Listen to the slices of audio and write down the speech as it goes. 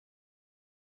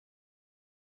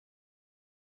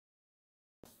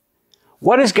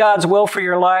What is God's will for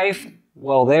your life?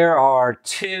 Well, there are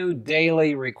two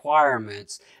daily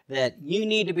requirements that you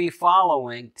need to be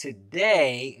following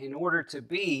today in order to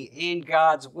be in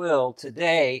God's will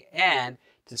today and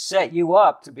to set you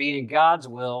up to be in God's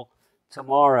will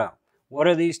tomorrow. What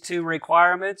are these two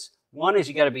requirements? One is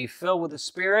you got to be filled with the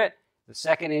Spirit. The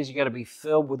second is you got to be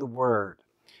filled with the Word.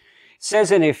 It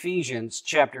says in Ephesians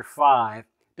chapter 5,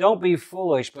 don't be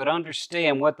foolish, but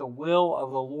understand what the will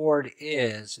of the Lord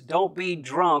is. Don't be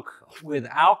drunk with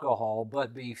alcohol,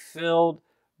 but be filled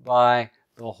by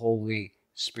the Holy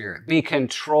Spirit. Be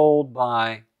controlled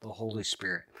by the Holy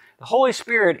Spirit. The Holy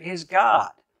Spirit is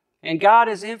God, and God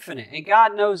is infinite, and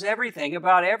God knows everything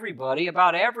about everybody,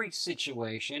 about every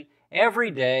situation,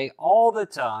 every day, all the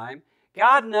time.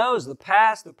 God knows the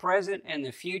past, the present, and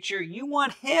the future. You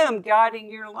want Him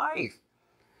guiding your life.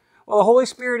 Well, the Holy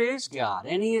Spirit is God,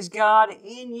 and He is God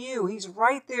in you. He's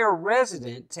right there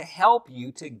resident to help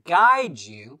you, to guide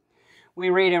you. We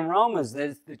read in Romans that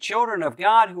it's the children of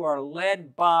God who are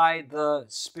led by the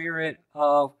Spirit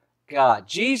of God.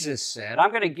 Jesus said, I'm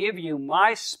going to give you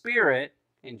my Spirit,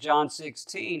 in John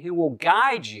 16, who will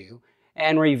guide you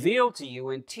and reveal to you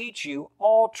and teach you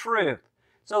all truth.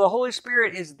 So the Holy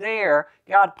Spirit is there.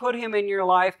 God put Him in your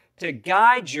life to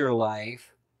guide your life.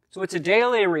 So it's a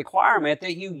daily requirement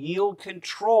that you yield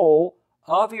control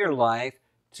of your life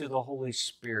to the Holy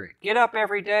Spirit. Get up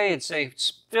every day and say,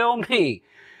 fill me,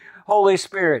 Holy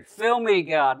Spirit. Fill me,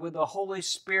 God, with the Holy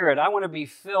Spirit. I want to be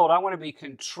filled. I want to be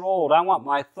controlled. I want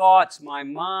my thoughts, my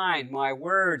mind, my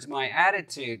words, my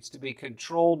attitudes to be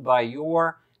controlled by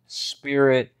your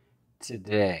Spirit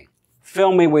today.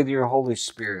 Fill me with your Holy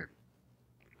Spirit.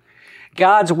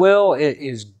 God's will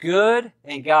is good,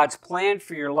 and God's plan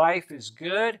for your life is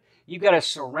good. You've got to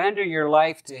surrender your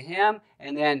life to Him,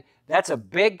 and then that's a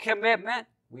big commitment.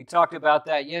 We talked about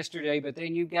that yesterday, but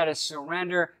then you've got to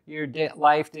surrender your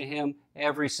life to Him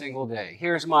every single day.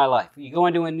 Here's my life. You go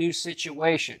into a new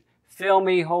situation. Fill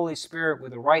me, Holy Spirit,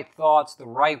 with the right thoughts, the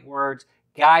right words.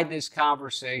 Guide this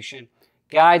conversation.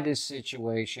 Guide this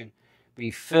situation.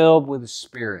 Be filled with the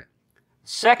Spirit.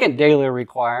 Second daily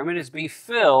requirement is be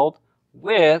filled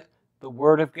with the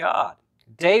Word of God.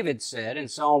 David said in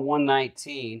Psalm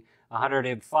 119,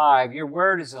 105, your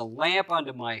word is a lamp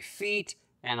unto my feet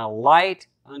and a light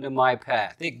unto my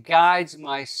path. It guides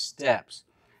my steps.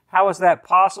 How is that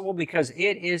possible? Because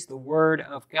it is the Word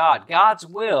of God. God's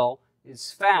will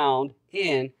is found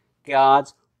in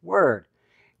God's Word.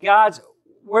 God's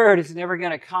Word is never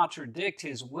going to contradict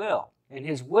His will, and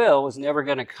His will is never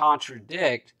going to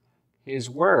contradict His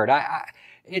Word.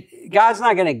 God's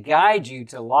not going to guide you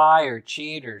to lie or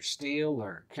cheat or steal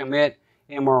or commit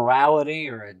immorality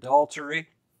or adultery.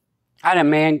 I had a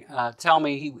man tell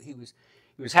me he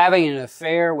was having an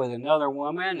affair with another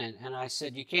woman, and I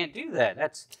said, you can't do that.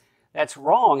 That's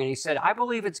wrong. And he said, I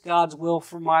believe it's God's will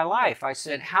for my life. I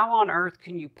said, how on earth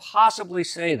can you possibly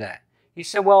say that? He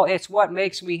said, well, it's what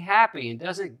makes me happy, and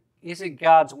isn't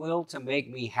God's will to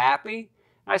make me happy?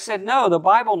 I said, no, the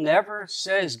Bible never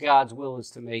says God's will is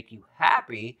to make you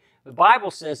happy. The Bible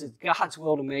says it's God's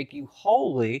will to make you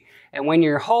holy. And when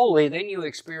you're holy, then you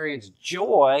experience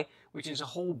joy, which is a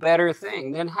whole better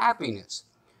thing than happiness.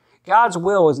 God's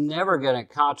will is never going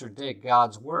to contradict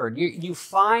God's Word. You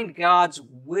find God's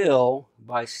will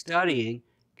by studying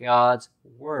God's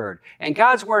Word. And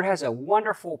God's Word has a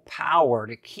wonderful power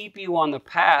to keep you on the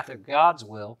path of God's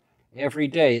will every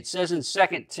day. It says in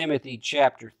 2 Timothy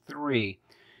chapter 3,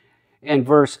 in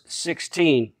verse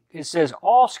 16, it says,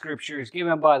 all Scripture is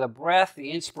given by the breath,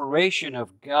 the inspiration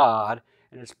of God,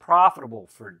 and is profitable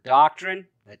for doctrine,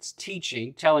 that's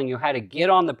teaching, telling you how to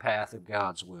get on the path of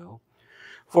God's will,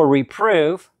 for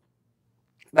reproof,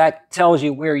 that tells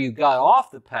you where you got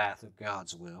off the path of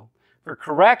God's will, for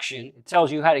correction, it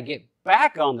tells you how to get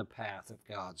back on the path of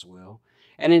God's will,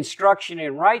 and instruction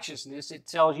in righteousness, it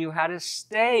tells you how to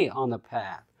stay on the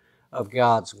path of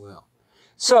God's will.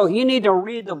 So you need to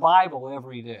read the Bible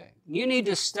every day. You need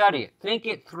to study it. Think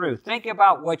it through. Think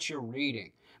about what you're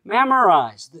reading.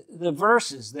 Memorize the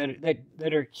verses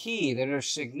that are key, that are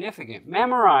significant.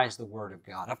 Memorize the Word of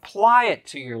God. Apply it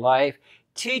to your life.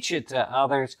 Teach it to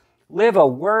others. Live a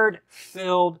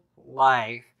Word-filled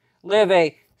life. Live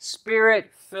a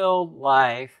Spirit-filled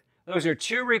life. Those are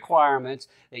two requirements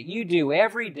that you do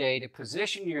every day to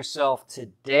position yourself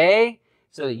today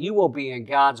so that you will be in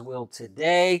God's will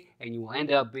today, and you will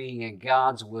end up being in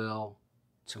God's will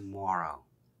tomorrow.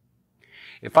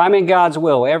 If I'm in God's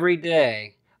will every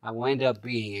day, I will end up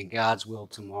being in God's will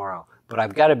tomorrow. But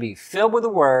I've got to be filled with the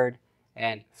Word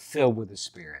and filled with the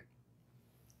Spirit.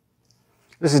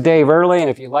 This is Dave Early, and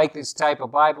if you like this type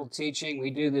of Bible teaching, we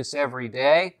do this every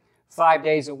day. 5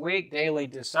 days a week, daily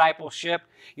discipleship.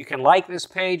 You can like this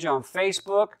page on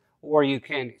Facebook, or you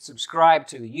can subscribe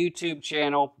to the YouTube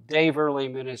channel, Dave Early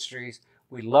Ministries.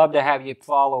 We'd love to have you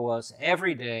follow us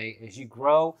every day as you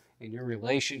grow in your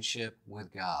relationship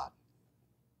with God.